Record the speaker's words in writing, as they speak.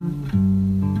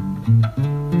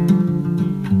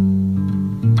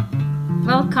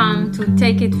Welcome to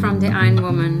Take It from the Iron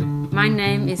Woman. My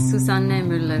name is Susanne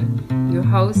Müller, your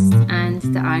host and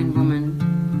the Iron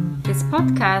Woman. This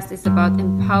podcast is about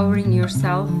empowering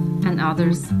yourself and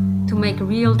others to make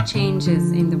real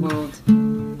changes in the world.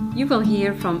 You will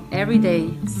hear from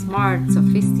everyday, smart,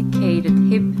 sophisticated,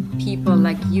 hip people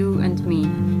like you and me.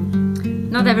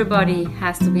 Not everybody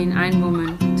has to be an Iron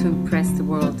Woman to impress the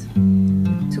world.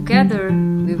 Together,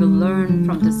 we will learn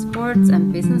from the sports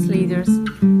and business leaders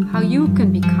how you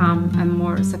can become a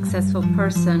more successful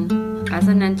person as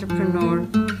an entrepreneur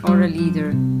or a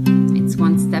leader. It's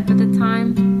one step at a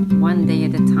time, one day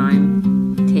at a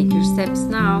time. Take your steps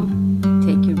now.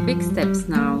 Take your big steps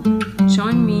now.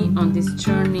 Join me on this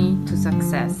journey to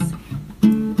success.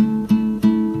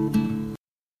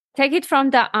 Take it from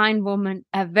the Iron Woman,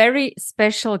 a very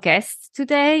special guest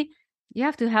today. You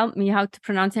have to help me how to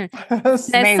pronounce it.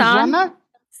 Snezhana?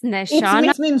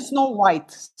 Snezhana. It means Snow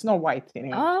White. Snow White.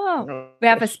 Oh, we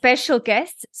have a special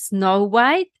guest, Snow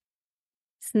White,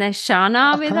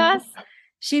 Snezhana with us.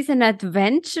 She's an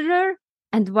adventurer.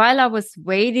 And while I was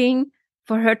waiting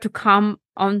for her to come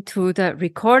onto the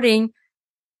recording,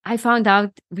 I found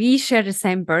out we share the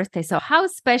same birthday. So how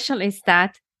special is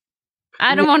that?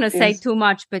 I don't want to say too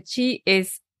much, but she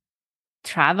is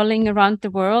traveling around the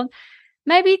world.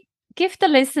 Maybe give the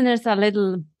listeners a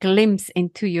little glimpse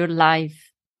into your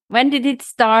life. When did it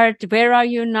start? Where are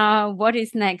you now? What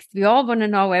is next? We all want to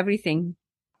know everything.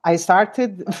 I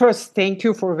started first. Thank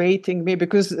you for waiting me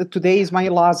because today is my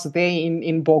last day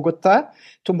in Bogota.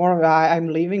 Tomorrow I'm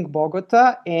leaving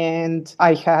Bogota, and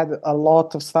I had a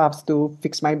lot of stuff to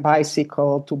fix my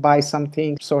bicycle, to buy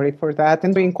something. Sorry for that.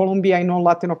 And in Colombia, I know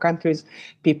Latino countries,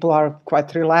 people are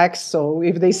quite relaxed. So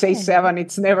if they say 7,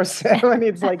 it's never 7.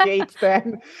 It's like 8,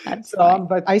 10.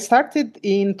 But I started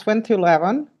in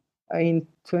 2011.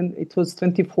 It was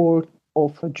 24th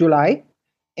of July.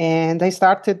 And I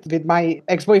started with my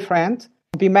ex-boyfriend.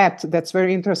 We met. That's a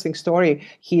very interesting story.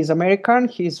 He's American.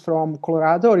 He's from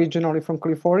Colorado, originally from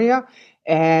California.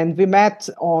 And we met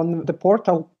on the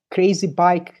portal Crazy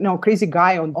Guy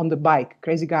on the Bike.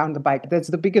 Crazy Guy on the Bike. That's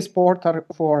the biggest portal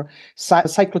for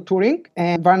cyclotouring.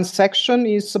 And one section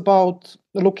is about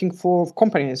looking for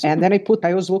companies. And then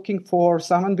I was looking for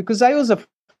someone because I was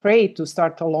afraid to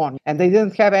start alone. And I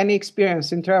didn't have any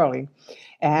experience in traveling.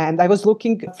 And I was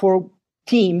looking for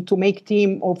to make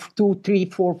team of 2, 3,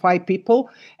 4, 5 people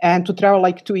and to travel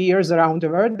like 2 years around the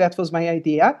world. That was my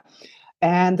idea.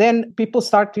 And then people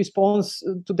start to respond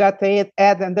to that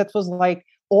ad. And that was like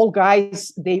all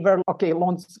guys, they were, okay,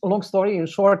 long story in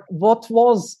short, what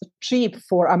was cheap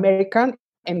for American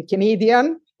and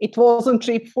Canadian, it wasn't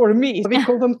cheap for me. We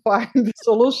couldn't find a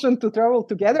solution to travel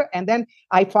together. And then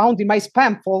I found in my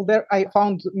spam folder, I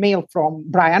found mail from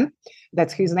Brian,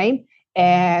 that's his name.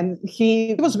 And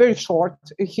he was very short.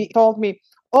 He told me,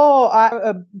 I have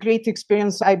a great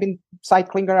experience. I've been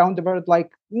cycling around the world,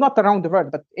 like not around the world,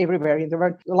 but everywhere in the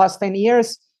world the last 10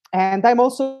 years. And I'm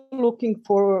also looking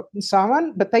for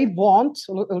someone, but I want,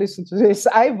 listen to this,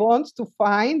 I want to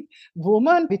find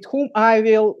woman with whom I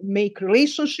will make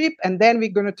relationship and then we're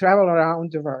going to travel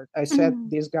around the world. I said,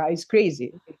 This guy is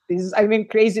crazy.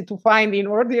 Crazy to find in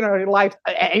ordinary life.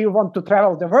 You want to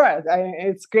travel the world.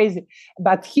 It's crazy.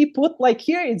 But he put like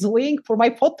here, it's link for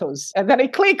my photos. And then I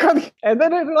click on it and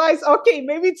then I realize, okay,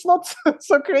 maybe it's not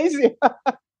so crazy.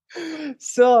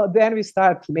 So then we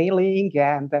start mailing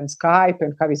and then Skype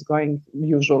and how it's going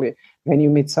usually when you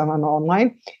meet someone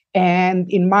online.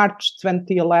 And in March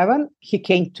 2011, he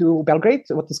came to Belgrade,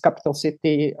 what is capital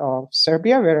city of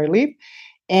Serbia, where I live.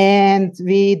 And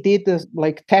we did a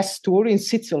test tour in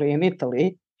Sicily, in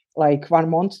Italy, like 1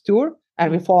 month tour.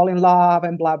 And we fall in love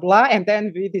and blah, blah. And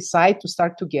then we decide to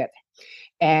start together.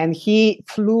 And he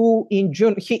flew in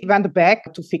June. He went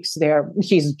back to fix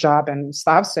his job and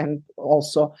stuff. And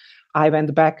also I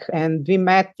went back and we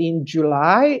met in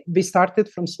July. We started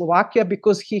from Slovakia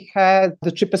because he had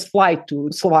the cheapest flight to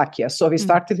Slovakia. So we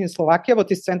started in Slovakia,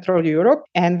 what is Central Europe.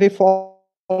 And we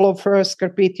followed first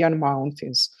Carpathian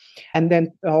Mountains. And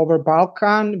then over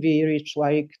Balkan, we reached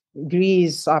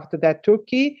Greece, after that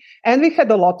Turkey. And we had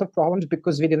a lot of problems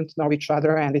because we didn't know each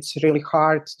other. And it's really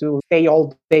hard to stay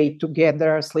all day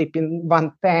together, sleep in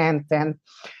one tent and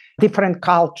different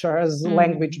cultures,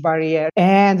 language barrier.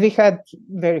 And we had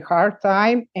very hard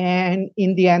time. And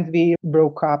in the end, we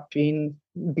broke up in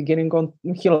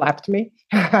he left me.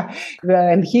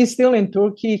 And he's still in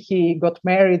Turkey. He got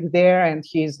married there and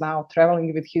he's now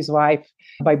traveling with his wife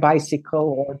by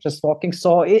bicycle or just walking.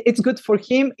 So it's good for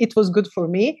him. It was good for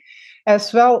me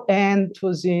as well. And it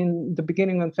was in the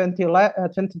beginning of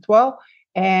 2012.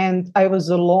 And I was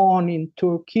alone in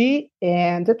Turkey,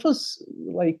 and it was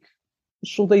like,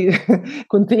 should I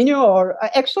continue? Or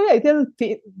actually, I didn't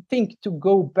think to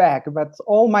go back, but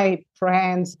all my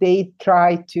friends, they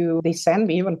send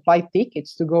me even flight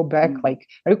tickets to go back. Like,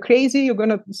 are you crazy? You're going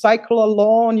to cycle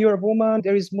alone. You're a woman.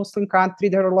 There is Muslim country.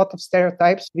 There are a lot of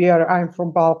stereotypes. I'm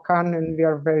from Balkan, and we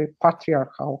are very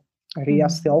patriarchal area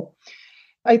still.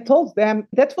 I told them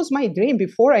that was my dream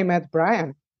before I met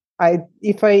Brian.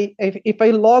 If I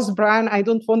lost Brian, I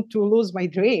don't want to lose my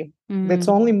dream. That's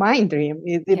only my dream.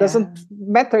 It doesn't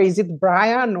matter. Is it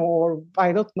Brian or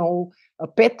I don't know,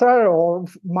 Peter or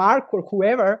Mark or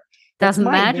whoever? Doesn't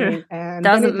matter.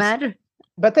 Doesn't matter.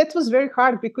 But that was very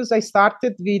hard because I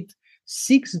started with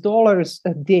 $6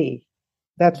 a day.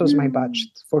 That was my budget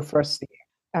for first year.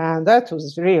 And that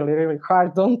was really, really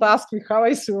hard. Don't ask me how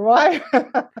I survive.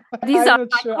 These are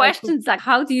my questions. Like,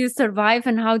 how do you survive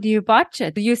and how do you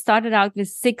budget? You started out with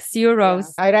 €6. Yeah.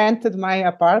 I rented my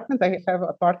apartment. I have an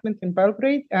apartment in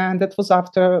Belgrade. And that was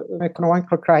after the economic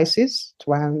crisis,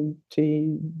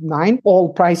 29.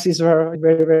 All prices were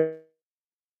very, very,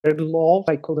 very low.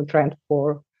 I couldn't rent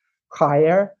for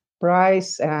higher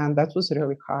price. And that was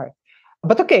really hard.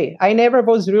 But okay, I never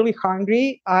was really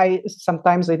hungry.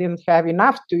 Sometimes I didn't have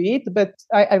enough to eat, but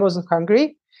I wasn't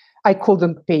hungry. I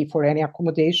couldn't pay for any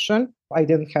accommodation. I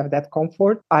didn't have that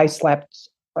comfort. I slept,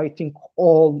 I think,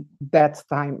 all that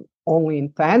time only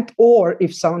in tent, or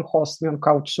if someone hosts me on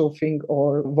couch surfing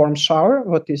or warm shower,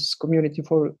 what is community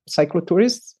for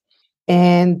cyclotourists.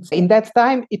 And in that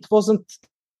time, it wasn't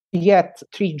yet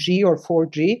 3G or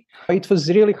 4G. It was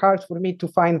really hard for me to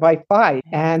find Wi-Fi,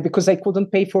 and because I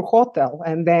couldn't pay for hotel.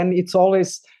 And then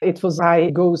I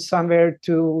go somewhere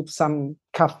to some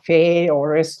cafe or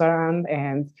restaurant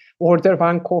and order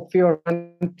one coffee or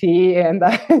one tea. And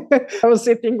I was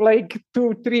sitting like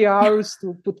 2-3 hours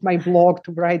to put my blog,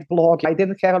 to write blog. I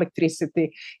didn't have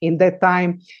electricity in that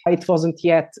time. It wasn't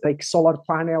yet like solar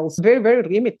panels, very, very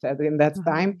limited in that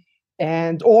time.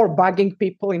 Or bugging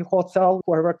people in hotel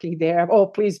who are working there. Oh,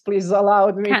 please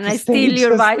allow me. Can I steal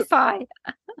your Wi-Fi?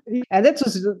 And that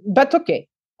was, but okay.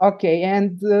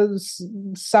 And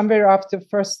somewhere after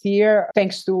first year,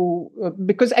 thanks to,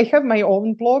 because I have my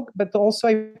own blog, but also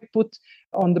I put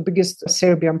on the biggest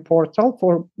Serbian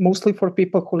portal mostly for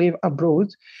people who live abroad.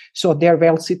 So they're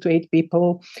well-situated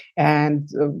people, and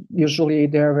usually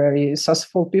they're very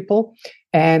successful people.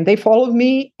 And they followed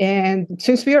me. And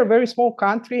since we are a very small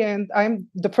country, and I'm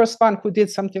the first one who did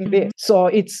something big, so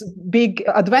it's big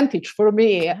advantage for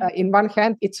me. In one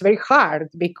hand, it's very hard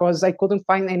because I couldn't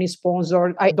find any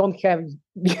sponsor. I don't have,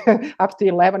 after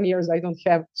 11 years, I don't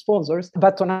have sponsors.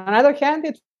 But on another hand,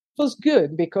 it was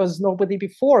good because nobody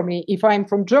before me, if I'm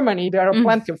from Germany, there are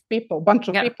plenty of people, bunch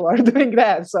of people are doing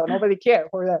that. So nobody cared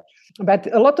for that. But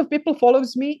a lot of people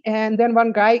follows me. And then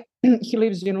one guy, he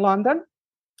lives in London.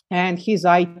 And he's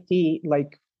IT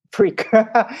like freak.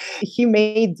 He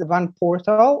made one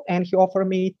portal and he offered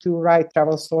me to write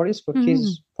travel stories for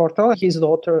his portal. His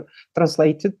daughter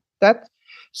translated that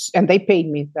and they paid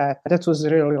me that. That was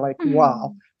really like,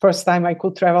 wow. First time I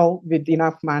could travel with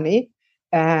enough money,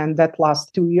 and that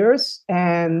last 2 years.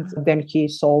 And then he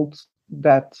sold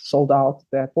out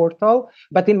that portal.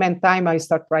 But in meantime, I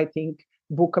start writing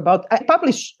I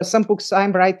publish some books.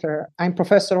 I'm writer. I'm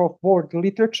professor of world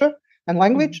literature and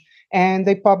language. And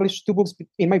I published 2 books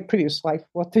in my previous life.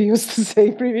 What I used to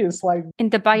say, previous life. In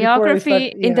the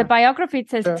biography, it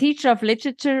says teacher of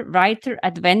literature, writer,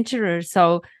 adventurer.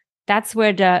 So that's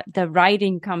where the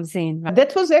writing comes in. Right?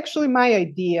 That was actually my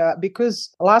idea,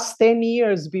 because last 10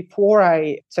 years before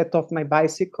I set off my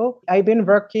bicycle, I've been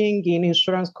working in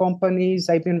insurance companies.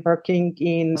 I've been working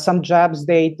in some jobs.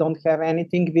 They don't have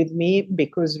anything with me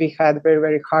because we had very,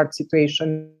 very hard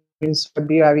situation. In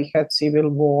Serbia, we had civil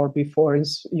war before, in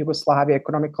Yugoslavia,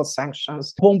 economical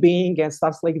sanctions, bombing and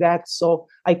stuff like that. So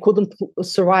I couldn't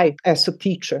survive as a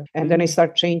teacher. And then I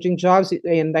started changing jobs,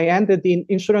 and I ended in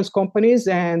insurance companies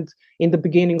and in the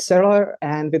beginning seller.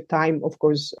 And with time, of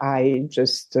course, I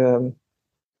just...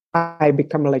 I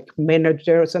become like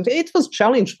manager or something. It was a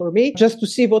challenge for me just to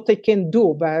see what I can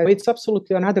do, but it's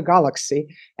absolutely another galaxy.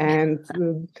 And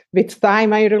with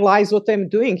time, I realized what I'm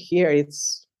doing here.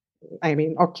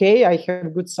 Okay, I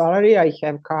have good salary, I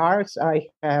have cars, I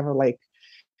have like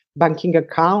banking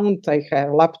account, I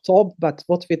have laptop, but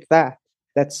what with that?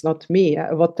 That's not me.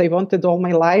 What I wanted all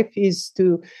my life is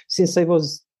since I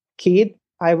was kid,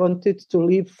 I wanted to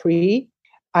live free.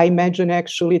 I imagine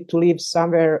actually to live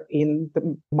somewhere in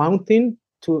the mountain,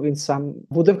 in some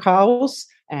wooden house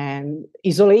and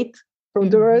isolate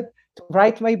from the world, to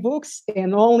write my books.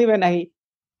 And only when I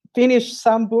finish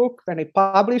some book, when I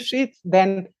publish it,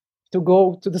 then to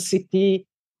go to the city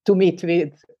to meet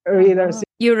with readers.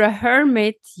 You're a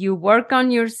hermit, you work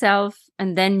on yourself,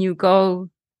 and then you go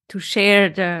to share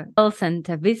the health and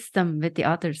the wisdom with the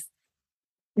others.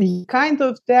 Kind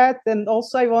of that. And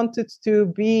also I wanted to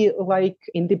be like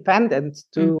independent,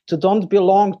 to don't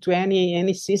belong to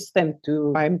any system.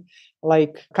 I'm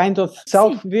like kind of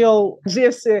self-will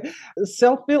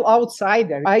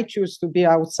outsider. I choose to be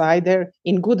outsider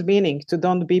in good meaning, to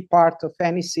don't be part of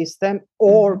any system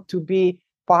or to be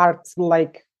part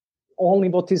like only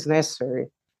what is necessary.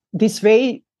 This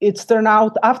way it's turned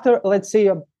out after, let's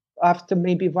say, after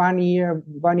maybe 1 year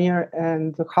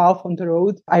and a half on the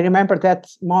road. I remember that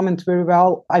moment very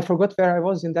well. I forgot where I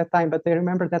was in that time, but I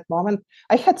remember that moment.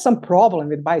 I had some problem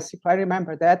with bicycle. I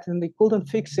remember that, and they couldn't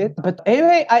fix it. But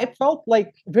anyway, I felt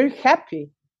like very happy.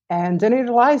 And then I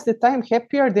realized that I'm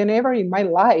happier than ever in my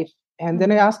life. And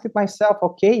then I asked myself,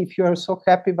 okay, if you are so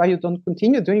happy, why you don't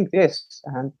continue doing this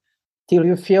until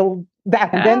you feel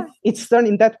that? And then it's turned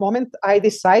in that moment, I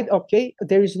decide, okay,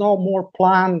 there is no more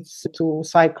plans to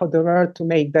cycle the world, to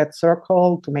make that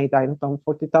circle, to make,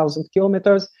 40,000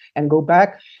 kilometers and go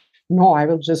back. No, I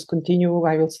will just continue.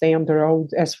 I will stay on the road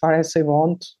as far as I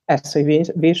want, as I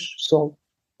wish. So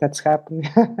that's happening.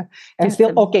 And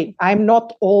still, okay, I'm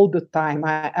not all the time.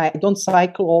 I don't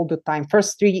cycle all the time.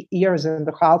 First 3 years and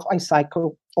a half, I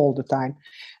cycle all the time.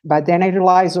 But then I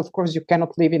realized, of course, you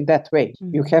cannot live in that way.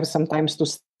 You have sometimes to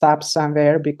stop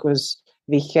somewhere because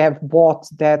we have both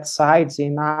that sides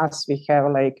in us. We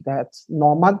have like that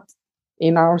nomad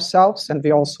in ourselves, and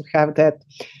we also have that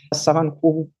someone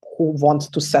who wants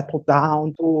to settle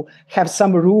down, to have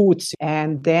some roots.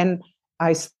 And then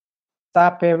I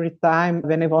stop every time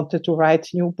when I wanted to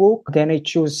write a new book. Then I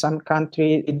choose some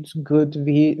country with good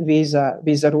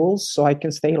visa rules so I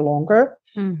can stay longer,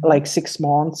 like 6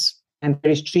 months, and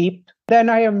very cheap. Then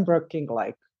I am working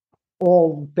like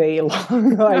all day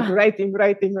long, like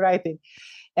writing.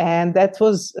 And that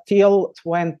was till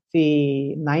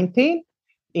 2019.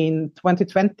 In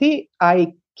 2020,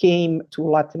 I came to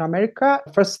Latin America.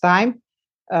 First time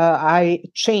I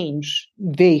changed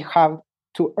how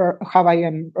I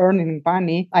am earning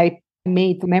money. I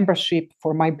made membership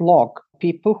for my blog.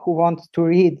 People who want to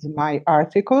read my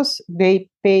articles, they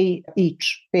pay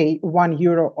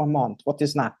 €1 a month, what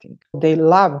is nothing. They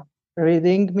love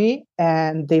reading me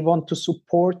and they want to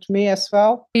support me as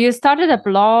well. You started a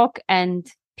blog and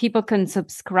people can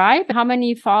subscribe. How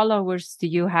many followers do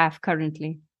you have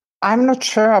currently? I'm not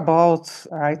sure about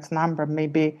the right number.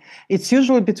 Maybe it's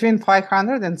usually between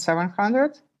 500 and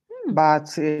 700,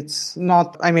 but it's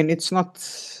not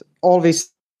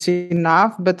always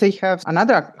enough. But I have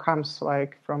another comes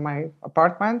like from my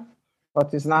apartment,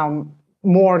 but is now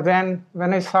more than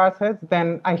when I started.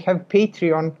 Then I have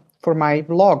Patreon for my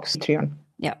vlogs,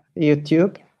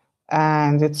 YouTube.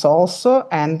 And it's also,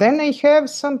 and then I have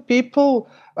some people,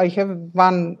 I have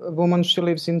one woman, she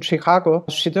lives in Chicago.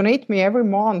 She donates me every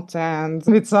month, and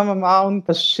with some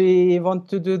amount, she wants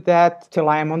to do that till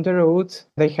I'm on the road.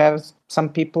 They have some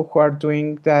people who are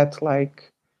doing that like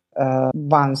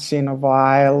once in a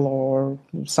while, or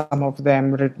some of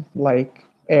them like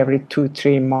every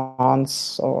 2-3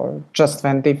 months, or just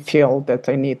when they feel that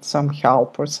I need some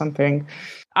help or something.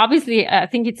 Obviously, I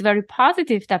think it's very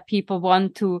positive that people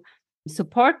want to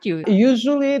support you.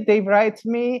 Usually they write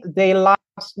me, they love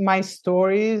my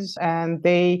stories, and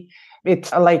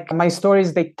it's like my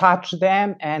stories, they touch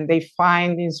them and they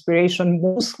find inspiration.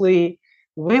 Mostly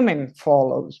women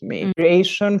follows me,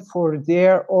 inspiration for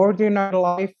their ordinary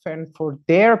life and for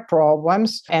their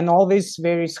problems. And always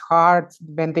very hard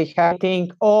when they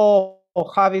think, how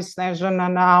is Snežana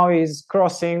now is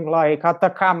crossing like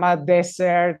Atacama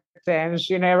Desert, and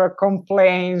she never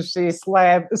complains, she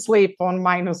sleep on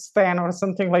 -10 or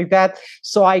something like that,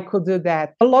 so I could do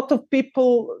that. A lot of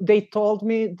people, they told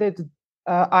me that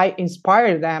I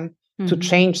inspire them to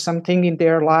change something in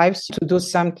their lives, to do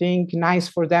something nice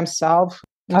for themselves.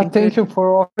 Thank you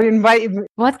for inviting me.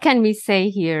 What can we say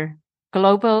here?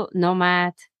 Global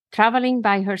nomad, traveling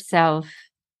by herself,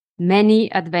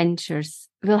 many adventures.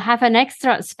 We'll have an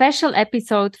extra special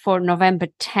episode for November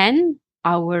 10,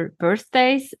 our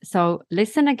birthdays. So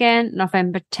listen again,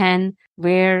 November 10,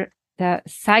 where the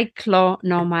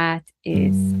cyclo-nomad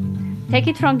is. Take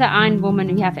it from the Iron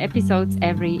Woman. We have episodes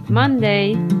every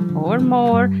Monday or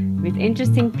more with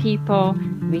interesting people.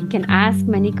 We can ask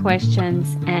many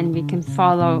questions and we can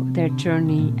follow their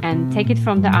journey. And Take It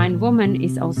from the Iron Woman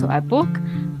is also a book,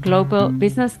 Global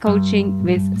Business Coaching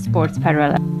with Sports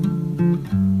Parallel.